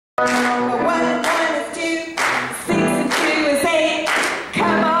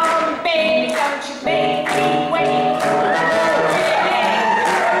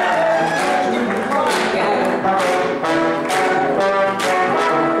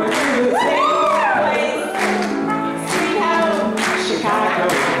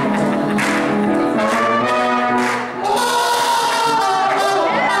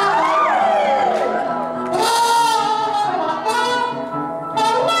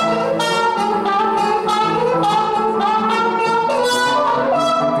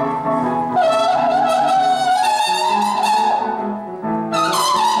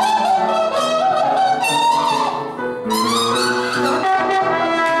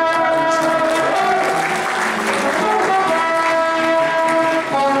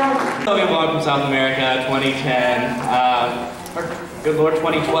from South America, 2010. Or, good Lord,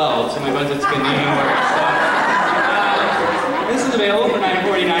 2012, so my budget's been even worse. So, this is available for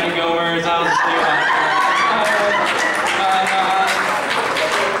 $9.49 at Gomer's. I'll just leave it out there.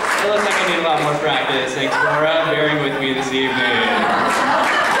 It looks like I need a lot more practice. Thanks for bearing with me this evening.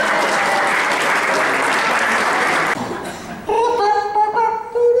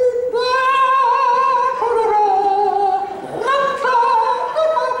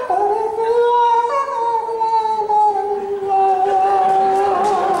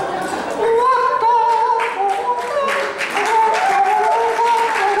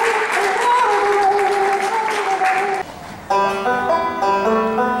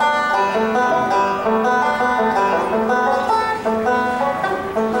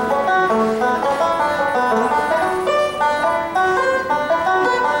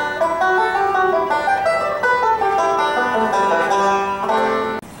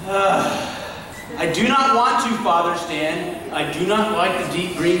 I do not want to, Father Stan. I do not like the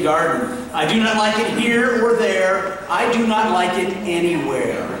deep green garden. I do not like it here or there. I do not like it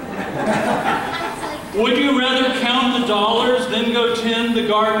anywhere. Would you rather count the dollars than go tend the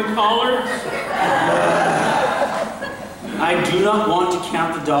garden collards? I do not want to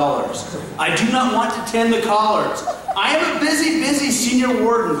count the dollars. I do not want to tend the collards. I am a busy, busy senior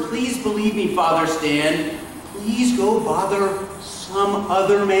warden. Please believe me, Father Stan. Please go bother some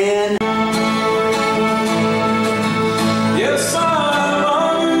other man. Yes, I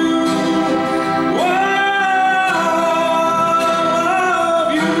love you. Love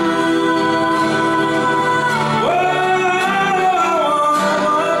you.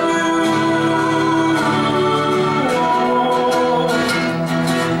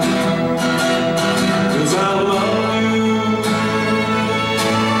 Cause I love you.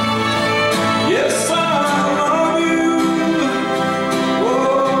 Yes, I love you.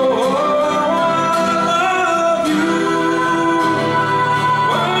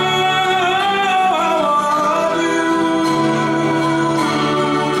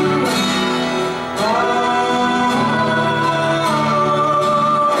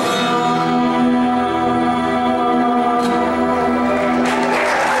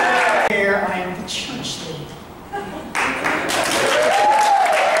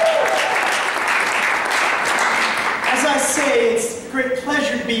 It's a great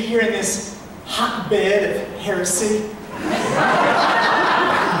pleasure to be here in this hotbed of heresy.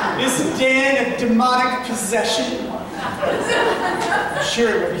 This den of demonic possession. I'm sure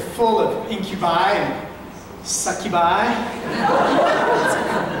it will be full of incubi and succubi.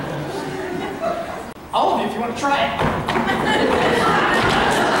 All of you, if you want to try it.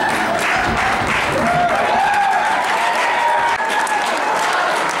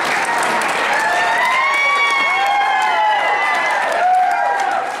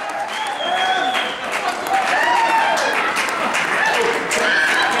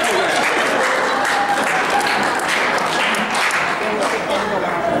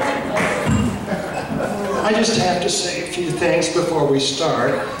 I just have to say a few things before we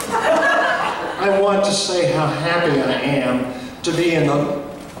start. I want to say how happy I am to be in the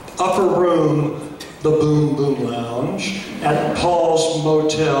upper room, the Boom Boom Lounge, at Paul's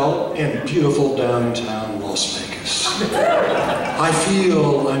Motel in beautiful downtown Las Vegas. I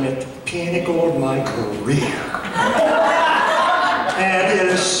feel I'm at the pinnacle of my career. And it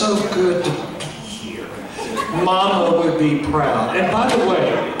is so good to be here. Mama would be proud. And by the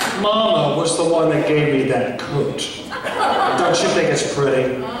way, Mama was the one that gave me that coat. Don't you think it's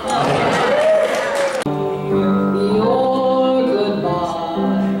pretty? Your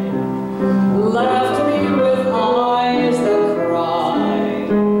goodbye left me with eyes that cry.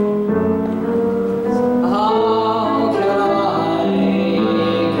 How can I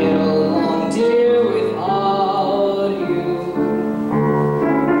get along, dear, without you?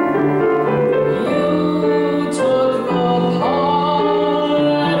 You took the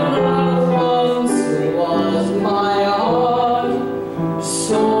part that once was my own,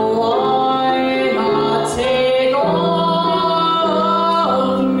 so I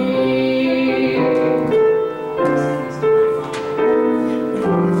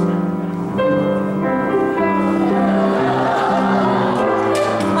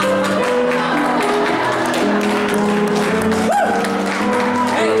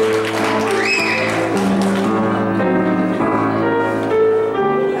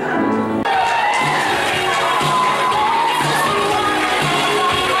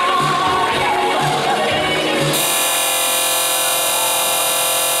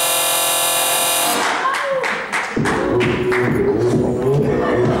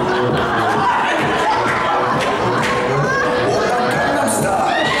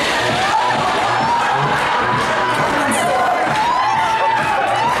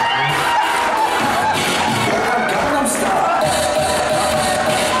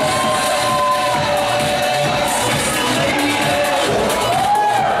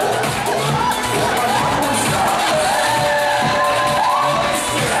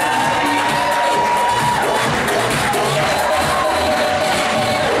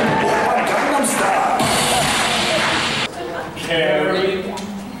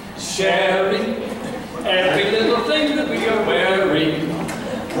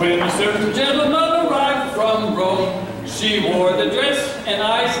and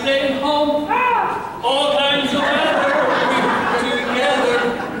I stayed home. All kinds of weather, we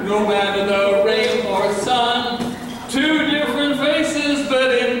together, no matter the rain or sun. Two different faces,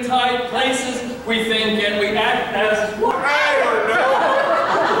 but in tight places, we think and we act as one. I don't know.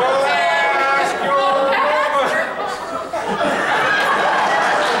 Well, ask your mama.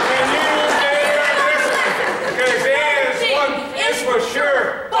 And you better listen, because one is for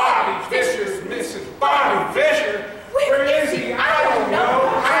sure. Bobby Fisher's Mrs. Bobby Fisher. Where is he? I don't know.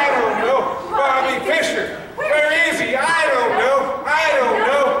 I don't know. Bobby Fisher. Where is he? I don't know. I don't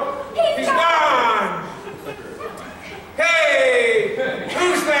know. He's gone. Hey,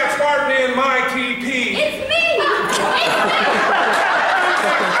 who's that farting in my TP? It's me! It's me!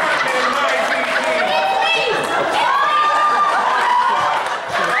 Farting in my TP.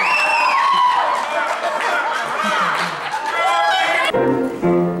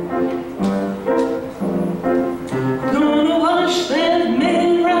 Gonna wash that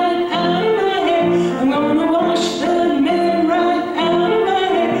man right out of my head. I'm gonna wash that man right out of my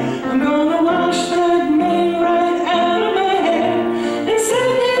head. I'm gonna wash that man right out of my head and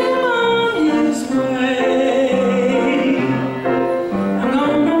send him on his way. I'm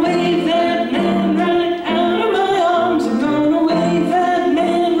gonna wave that man right out of my arms. I'm gonna wave that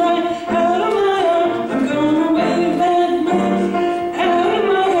man right out of my arms. I'm gonna wave that man out of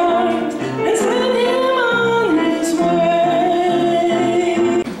my arms and send him on his way.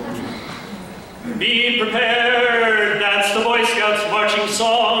 Be prepared, that's the Boy Scouts marching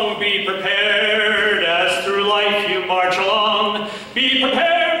song. Be prepared as through life you march along. Be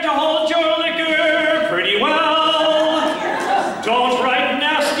prepared to hold your liquor pretty well. Don't write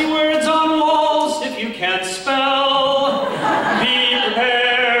nasty words on walls if you can't spell.